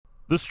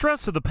The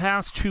stress of the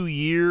past 2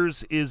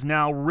 years is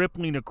now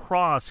rippling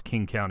across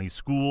King County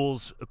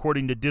schools,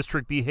 according to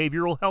district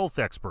behavioral health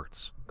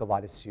experts. A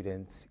lot of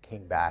students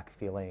came back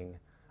feeling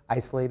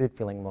isolated,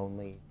 feeling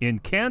lonely. In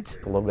Kent,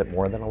 a little bit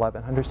more than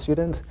 1,100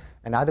 students,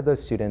 and out of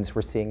those students,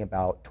 we're seeing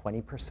about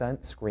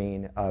 20%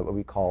 screen what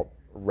we call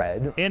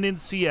red. And in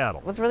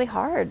Seattle, It was really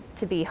hard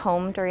to be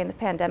home during the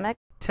pandemic.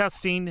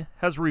 testing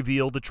has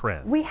revealed a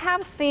trend. We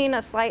have seen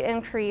a slight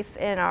increase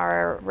in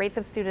our rates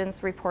of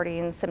students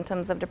reporting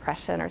symptoms of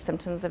depression or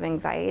symptoms of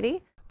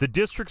anxiety. The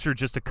districts are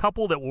just a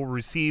couple that will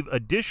receive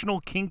additional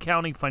King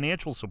County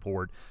financial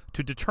support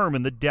to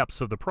determine the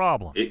depths of the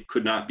problem. It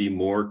could not be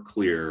more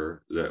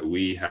clear that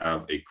we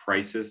have a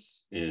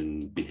crisis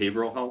in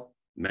behavioral health,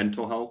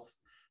 mental health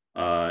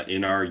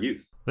in our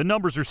youth. The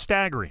numbers are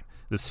staggering.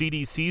 The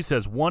CDC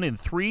says 1 in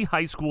 3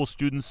 high school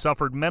students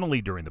suffered mentally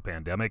during the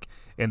pandemic,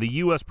 and the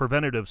U.S.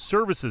 Preventative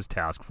Services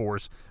Task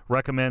Force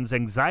recommends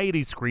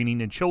anxiety screening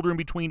in children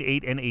between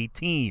 8 and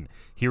 18.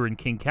 Here in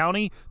King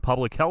County,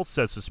 Public Health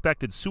says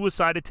suspected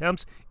suicide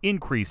attempts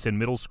increased in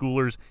middle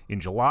schoolers in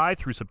July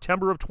through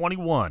September of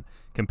 21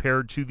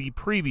 compared to the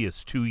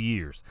previous 2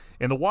 years.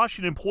 And the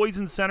Washington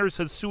Poison Center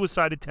says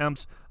suicide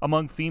attempts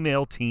among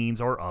female teens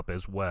are up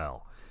as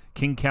well.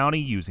 King County,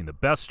 using the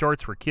Best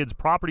Starts for Kids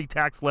property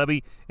tax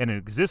levy and an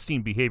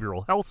existing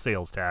behavioral health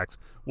sales tax,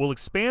 will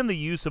expand the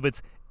use of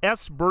its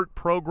SBIRT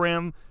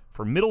program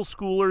for middle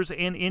schoolers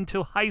and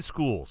into high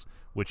schools,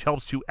 which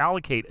helps to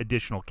allocate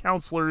additional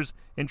counselors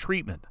and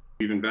treatment.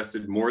 We've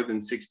invested more than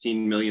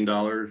 $16 million.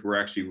 We're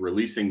actually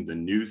releasing the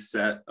new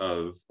set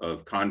of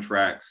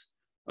contracts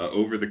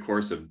over the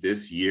course of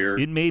this year.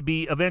 It may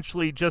be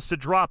eventually just a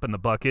drop in the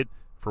bucket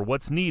for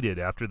what's needed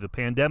after the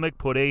pandemic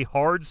put a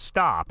hard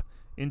stop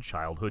in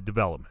childhood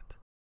development.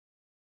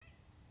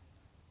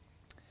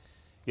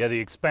 Yeah, the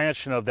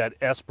expansion of that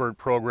SBIRT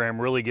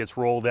program really gets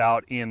rolled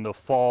out in the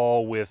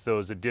fall with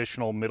those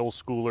additional middle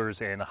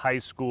schoolers and high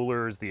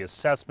schoolers. The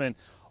assessment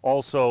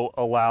also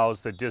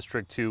allows the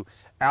district to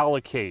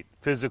allocate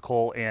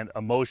physical and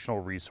emotional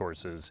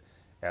resources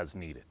as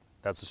needed.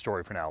 That's the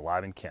story for now.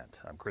 Live in Kent,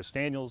 I'm Chris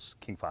Daniels,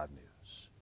 King 5 News.